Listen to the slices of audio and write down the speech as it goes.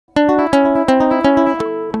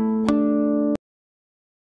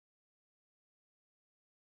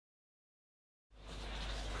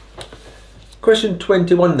Question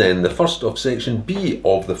 21 then, the first of section B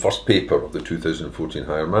of the first paper of the 2014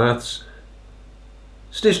 Higher Maths.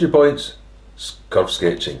 Stationary points, curve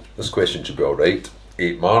sketching. This question should be alright,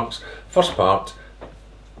 8 marks. First part,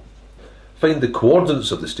 find the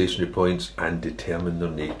coordinates of the stationary points and determine their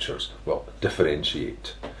natures. Well,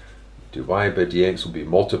 differentiate. dy by dx will be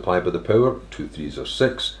multiplied by the power, 2 3s are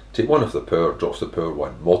 6. Take 1 off the power, drops the power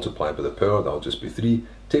 1. Multiply by the power, that'll just be 3.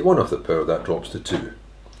 Take 1 off the power, that drops to 2.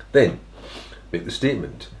 Then, make the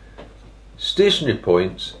statement. Stationary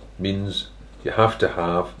points means you have to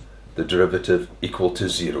have the derivative equal to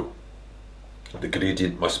 0. The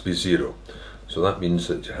gradient must be 0. So that means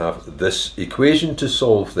that you have this equation to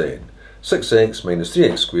solve then. 6x minus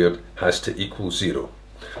 3x squared has to equal 0.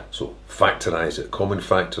 So factorise it. Common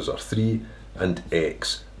factors are 3 and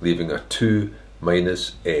x, leaving a 2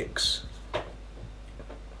 minus x.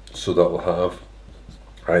 So that will have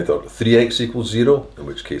either 3x equals 0, in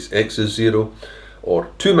which case x is 0,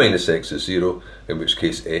 or 2 minus x is 0, in which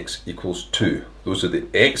case x equals 2. Those are the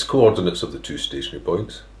x coordinates of the two stationary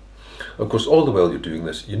points. Of course, all the while you're doing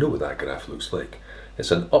this, you know what that graph looks like.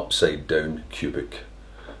 It's an upside down cubic.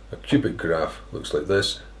 A cubic graph looks like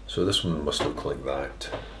this, so this one must look like that.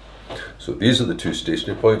 So these are the two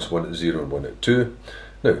stationary points, one at 0 and one at 2.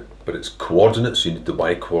 Now, but it's coordinates, so you need the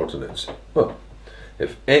y coordinates. Well,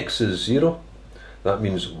 if x is 0, that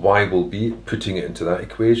means y will be, putting it into that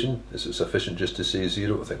equation. Is it sufficient just to say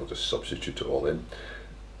 0? I think I'll just substitute it all in.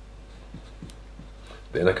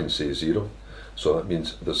 Then I can say 0. So that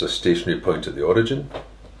means there's a stationary point at the origin.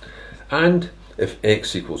 And if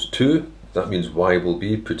x equals 2, that means y will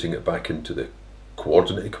be, putting it back into the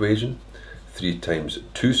coordinate equation, 3 times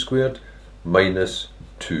 2 squared minus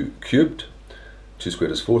 2 cubed. 2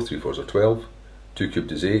 squared is 4, 3 fours are 12. 2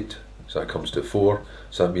 cubed is 8, so that comes to 4.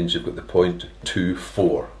 So that means you've got the point 2,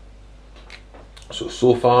 4.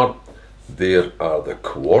 So far, there are the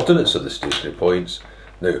coordinates of the stationary points.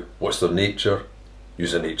 Now, what's their nature?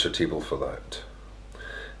 Use a nature table for that.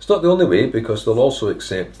 It's not the only way, because they'll also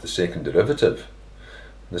accept the second derivative.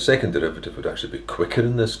 The second derivative would actually be quicker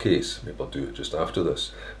in this case. Maybe I'll do it just after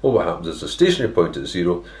this. Well, what happens is there's a stationary point at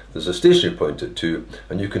 0, there's a stationary point at 2,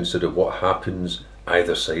 and you consider what happens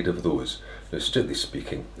either side of those. Now, strictly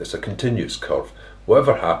speaking, it's a continuous curve.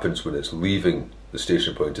 Whatever happens when it's leaving the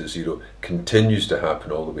stationary point at 0 continues to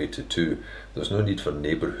happen all the way to 2. There's no need for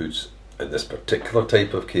neighbourhoods in this particular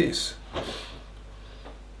type of case.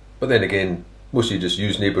 But then again, most of you just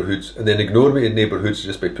use neighbourhoods and then ignore me in neighbourhoods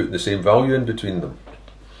just by putting the same value in between them.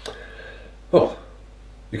 Well,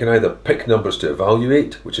 you can either pick numbers to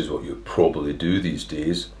evaluate, which is what you probably do these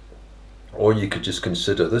days, or you could just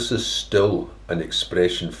consider this is still an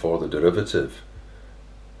expression for the derivative.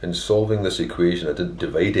 In solving this equation, I didn't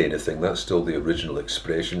divide anything, that's still the original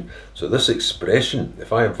expression. So this expression,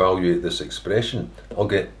 if I evaluate this expression, I'll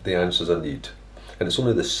get the answers I need. And it's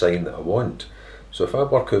only the sign that I want. So if I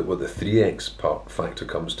work out what the 3x factor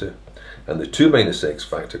comes to, and the 2 minus x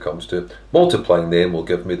factor comes to, multiplying them will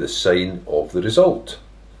give me the sign of the result.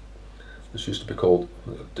 This used to be called,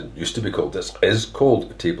 it didn't used to be called, this is called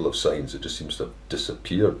a table of signs. It just seems to have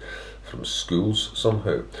disappeared from schools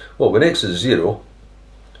somehow. Well, when x is 0,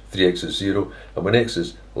 3x is 0, and when x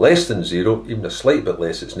is less than 0, even a slight bit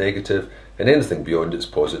less, it's negative, and anything beyond it's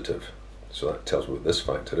positive. So that tells me what this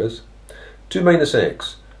factor is. 2 minus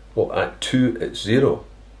x, well, at 2 it's 0.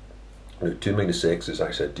 Now 2 minus x is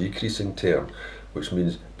actually a decreasing term, which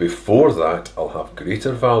means before that I'll have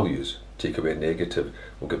greater values. Take away a negative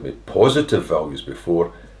will give me positive values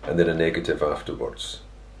before and then a negative afterwards.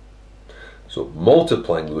 So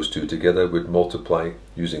multiplying those two together would multiply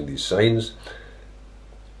using these signs.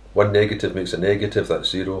 One negative makes a negative, that's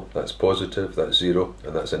 0, that's positive, that's 0,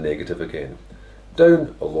 and that's a negative again.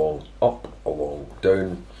 Down, along, up, along,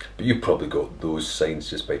 down. But you probably got those signs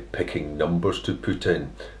just by picking numbers to put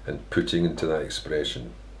in and putting into that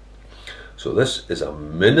expression. So this is a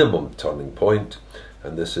minimum turning point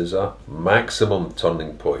and this is a maximum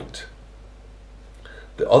turning point.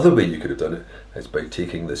 The other way you could have done it is by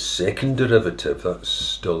taking the second derivative. That's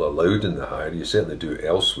still allowed in the higher, you certainly do it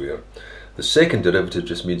elsewhere. The second derivative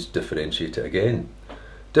just means differentiate it again.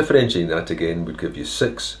 Differentiating that again would give you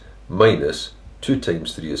 6 minus 2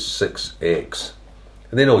 times 3 is 6x.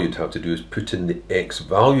 And then all you'd have to do is put in the x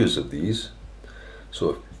values of these. So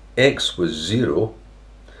if x was 0,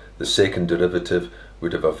 the second derivative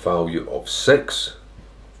would have a value of 6.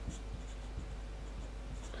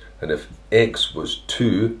 And if x was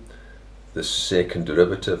 2, the second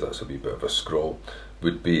derivative, that's a wee bit of a scroll,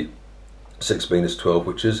 would be 6 minus 12,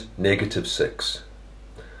 which is negative 6.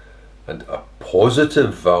 And a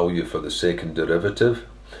positive value for the second derivative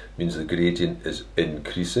means the gradient is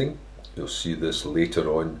increasing. You'll see this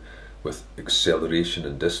later on with acceleration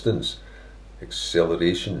and distance.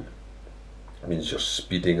 Acceleration means you're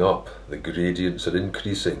speeding up, the gradients are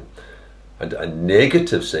increasing, and a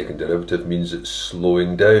negative second derivative means it's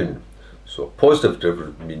slowing down. So a positive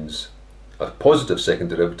second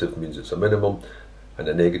derivative means it's a minimum, and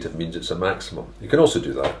a negative means it's a maximum. You can also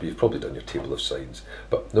do that, but you've probably done your table of signs.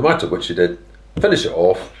 But no matter which you did, finish it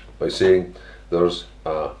off by saying there's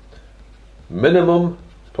a minimum,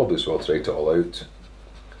 probably as well to write it all out.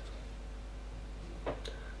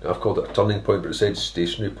 Now I've called it a turning point, but it said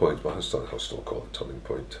stationary point, but I'll still call it turning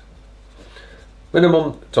point.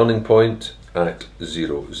 Minimum turning point at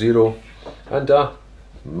 0, 0, and a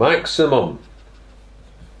maximum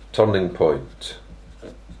turning point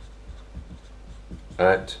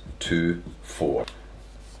at 2, 4.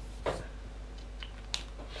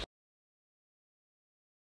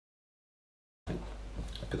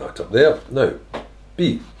 Put that up there. Now,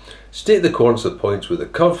 B. State the coordinates of the points where the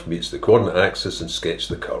curve meets the coordinate axis and sketch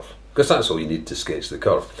the curve. Because that's all you need to sketch the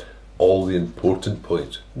curve. All the important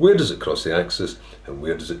points. Where does it cross the axis and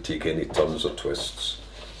where does it take any turns or twists?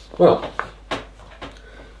 Well,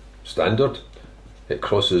 standard. It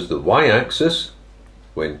crosses the y-axis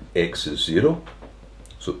when x is 0.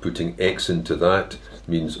 So putting x into that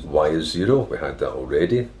means y is 0. We had that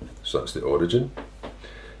already. So that's the origin.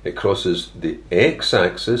 It crosses the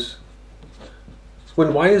x-axis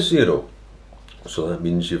when y is 0. So that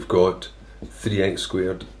means you've got 3x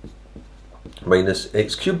squared minus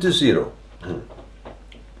x cubed is 0.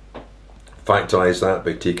 Factorise that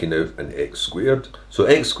by taking out an x squared. So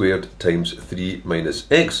x squared times 3 minus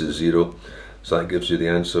x is 0. So that gives you the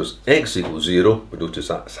answers x equals 0. But notice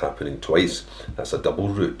that's happening twice. That's a double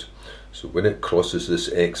root. So when it crosses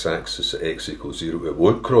this x-axis at x equals 0, it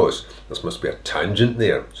won't cross. This must be a tangent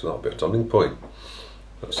there. So that'll be a turning point.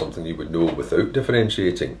 That's something you would know without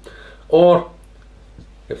differentiating. Or,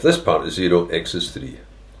 if this part is 0, x is 3.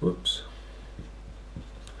 Whoops.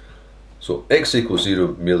 So x equals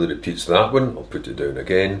 0 merely repeats that one. I'll put it down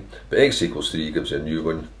again. But x equals 3 gives you a new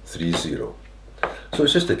one, 3, 0. So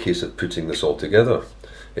it's just a case of putting this all together.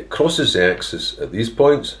 It crosses the axis at these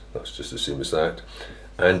points. That's just the same as that.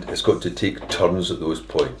 And it's got to take turns at those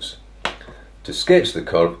points. To sketch the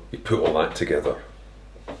curve, you put all that together.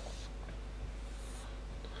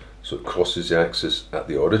 So it crosses the axis at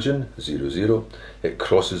the origin, 0, 0. It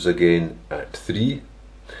crosses again at 3.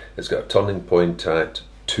 It's got a turning point at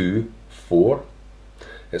 2, 4.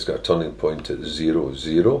 It's got a turning point at 0,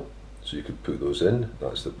 0. So you could put those in.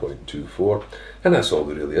 That's the point 2, 4. And that's all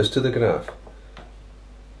there really is to the graph.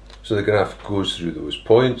 So the graph goes through those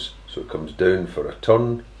points. So it comes down for a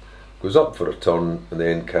turn, goes up for a turn, and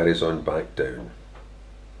then carries on back down.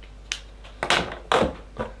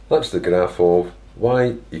 That's the graph of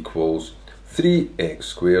y equals 3x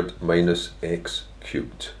squared minus x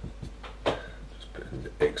cubed. Just put in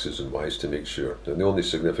the x's and y's to make sure. And the only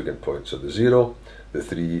significant points are the 0, the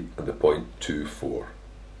 3, and the point 2, 4.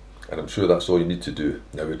 And I'm sure that's all you need to do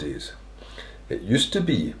nowadays. It used to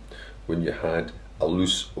be when you had a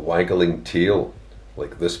loose waggling tail,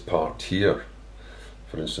 like this part here.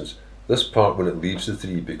 For instance, this part when it leaves the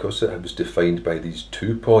 3, because it was defined by these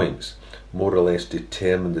 2 points, more or less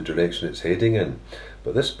determine the direction it's heading in.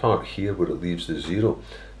 But this part here where it leaves the 0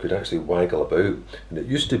 could actually waggle about. And it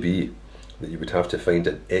used to be that you would have to find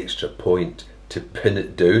an extra point to pin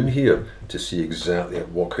it down here to see exactly at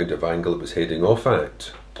what kind of angle it was heading off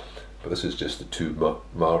at. But this is just the 2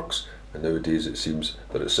 marks, and nowadays it seems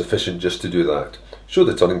that it's sufficient just to do that. Show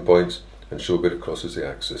the turning points and show where it crosses the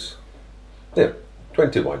axis. There,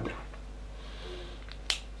 21.